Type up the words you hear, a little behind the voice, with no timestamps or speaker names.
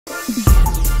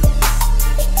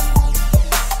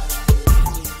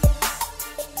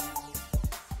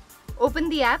Open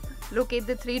the app, locate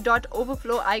the three-dot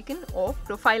overflow icon or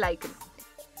profile icon.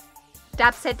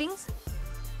 Tap Settings.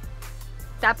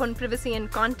 Tap on Privacy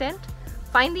and Content.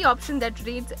 Find the option that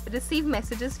reads Receive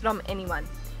messages from anyone.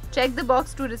 Check the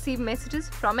box to receive messages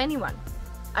from anyone.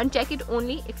 Uncheck it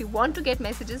only if you want to get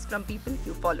messages from people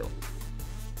you follow.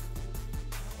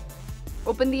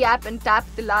 Open the app and tap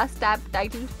the last tab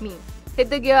titled Me. Hit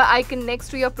the gear icon next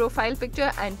to your profile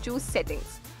picture and choose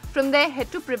Settings. From there,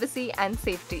 head to Privacy and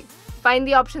Safety. Find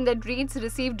the option that reads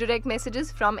Receive direct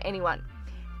messages from anyone.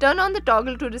 Turn on the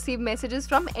toggle to receive messages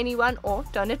from anyone or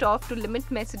turn it off to limit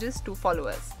messages to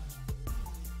followers.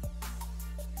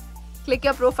 Click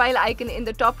your profile icon in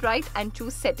the top right and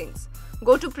choose Settings.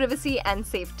 Go to Privacy and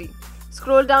Safety.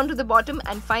 Scroll down to the bottom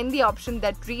and find the option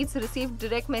that reads Receive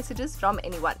direct messages from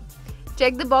anyone.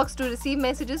 Check the box to receive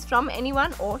messages from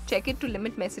anyone or check it to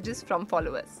limit messages from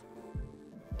followers.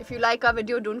 If you like our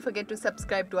video, don't forget to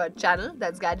subscribe to our channel,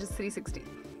 that's Gadgets 360.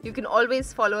 You can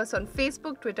always follow us on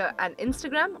Facebook, Twitter and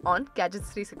Instagram on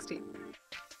Gadgets 360.